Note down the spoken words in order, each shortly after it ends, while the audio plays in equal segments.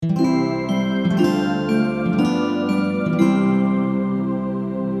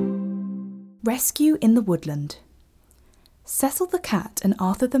Rescue in the Woodland. Cecil the cat and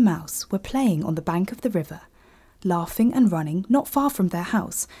Arthur the mouse were playing on the bank of the river. Laughing and running not far from their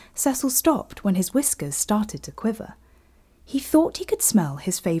house, Cecil stopped when his whiskers started to quiver. He thought he could smell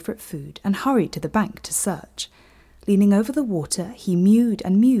his favourite food and hurried to the bank to search. Leaning over the water, he mewed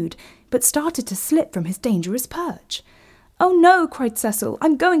and mewed, but started to slip from his dangerous perch. "Oh no," cried Cecil,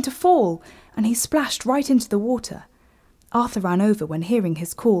 "I'm going to fall," and he splashed right into the water. Arthur ran over when hearing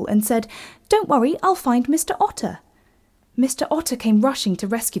his call and said, "Don't worry, I'll find Mr. Otter." Mr. Otter came rushing to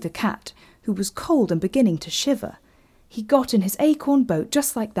rescue the cat, who was cold and beginning to shiver. He got in his acorn boat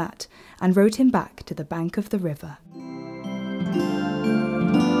just like that and rowed him back to the bank of the river.